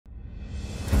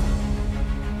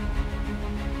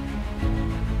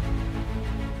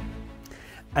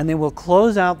And then we'll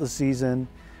close out the season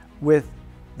with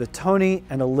the Tony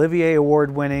and Olivier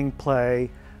Award-winning play,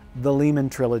 The Lehman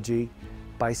Trilogy,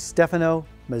 by Stefano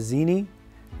Mazzini,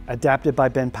 adapted by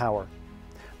Ben Power.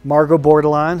 Margot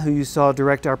Bordelon, who you saw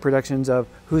direct our productions of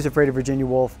Who's Afraid of Virginia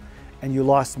Woolf and You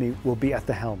Lost Me, will be at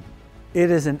the helm.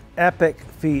 It is an epic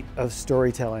feat of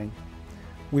storytelling.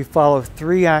 We follow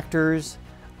 3 actors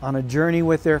on a journey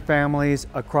with their families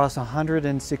across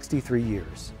 163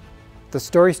 years. The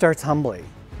story starts humbly.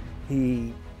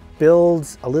 He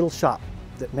builds a little shop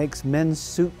that makes men's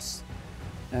suits,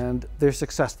 and they're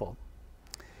successful.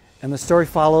 And the story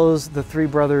follows the 3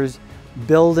 brothers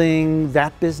building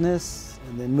that business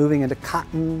and then moving into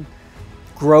cotton,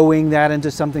 growing that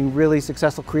into something really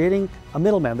successful, creating a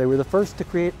middleman. They were the first to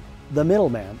create the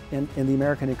middleman in the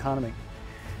American economy.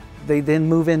 They then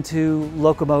move into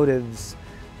locomotives,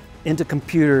 into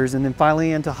computers, and then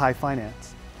finally into high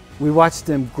finance. We watch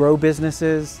them grow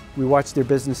businesses, we watch their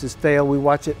businesses fail, we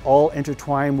watch it all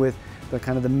intertwine with the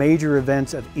kind of the major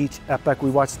events of each epoch.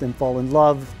 We watch them fall in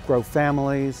love, grow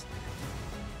families,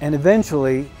 and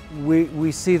eventually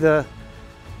we see the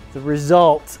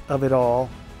result of it all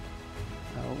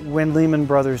when Lehman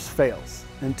Brothers fails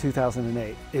in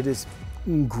 2008. It is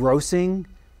engrossing.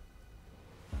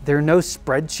 There are no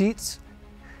spreadsheets.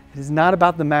 It is not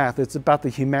about the math. It's about the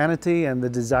humanity and the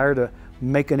desire to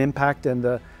make an impact, and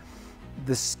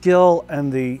the skill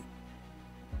and the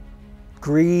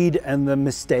greed and the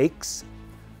mistakes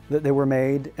that they were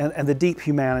made, and the deep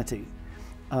humanity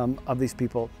of these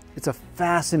people. It's a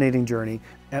fascinating journey,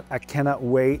 and I cannot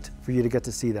wait for you to get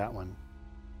to see that one.